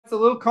a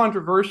little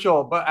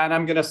controversial, but and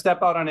I'm going to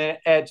step out on an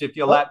edge if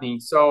you Oh, let me.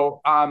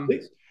 So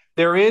please.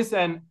 there is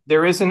an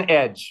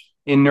edge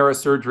in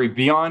neurosurgery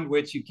beyond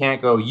which you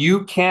can't go.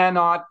 You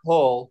cannot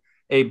pull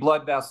a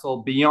blood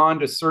vessel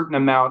beyond a certain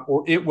amount,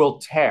 or it will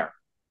tear.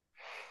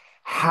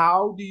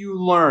 How do you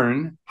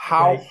learn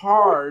how Right,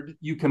 hard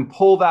you can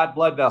pull that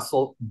blood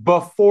vessel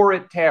before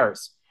it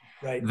tears?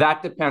 right.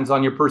 That depends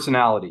on your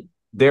personality.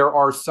 There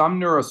are some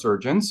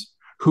neurosurgeons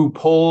who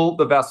pull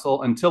the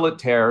vessel until it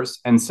tears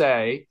and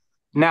say,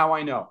 now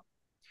I know.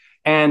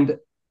 And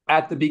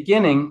at the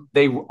beginning,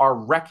 they are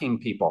wrecking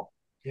people.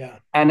 Yeah,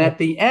 And yeah, at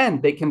the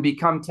end, they can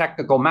become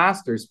technical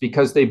masters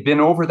because they've been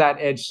over that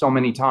edge so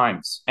many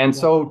times. And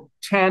wow. so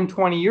 10,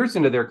 20 years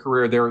into their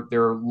career,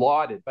 they're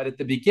lauded. But at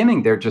the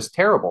beginning, they're just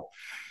terrible.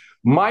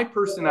 My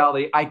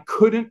personality, I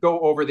couldn't go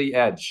over the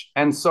edge.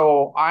 And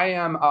so I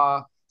am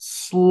a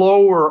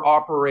slower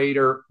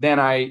operator than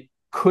I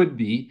could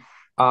be,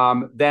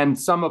 than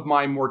some of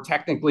my more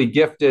technically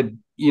gifted,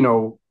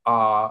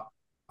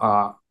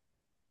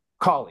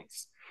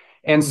 colleagues.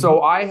 And Hmm.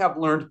 so I have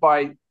learned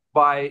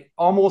by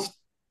almost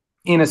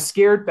in a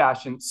scared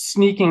fashion,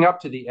 sneaking up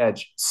to the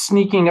edge,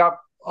 sneaking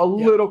up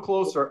Yeah,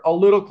 a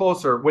little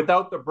closer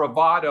without the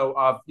bravado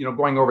of,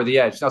 going over the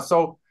edge. Now,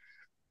 so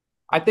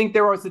I think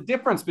there was a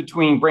difference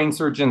between brain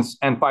surgeons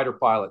and fighter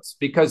pilots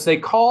because they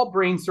call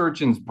brain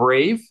surgeons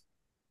brave,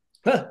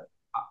 huh.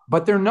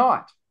 but they're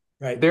not.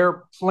 Right.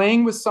 They're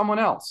playing with someone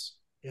else,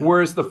 Yeah,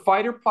 whereas the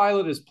fighter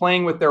pilot is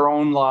playing with their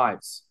own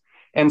lives.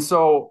 And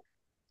so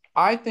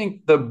I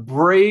think the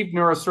brave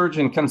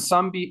neurosurgeon can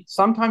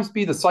sometimes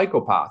be the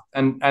psychopath,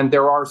 and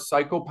there are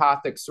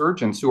psychopathic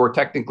surgeons who are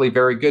technically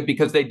very good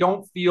because they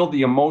don't feel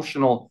the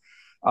emotional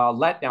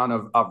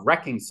letdown of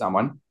wrecking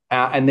someone,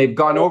 yeah. and they've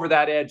gone over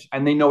that edge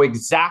and they know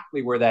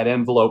exactly where that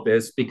envelope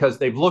is because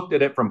they've looked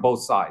at it from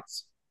both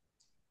sides.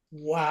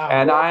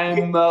 And Wow.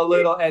 I'm a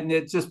little, and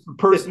it's just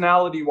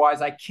personality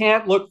wise, I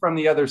can't look from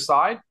the other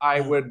side. I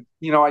Yeah. would,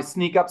 I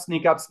sneak up,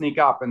 sneak up, sneak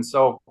up, and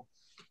so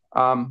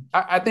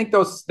I think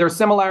there's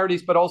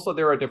similarities, but also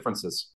there are differences.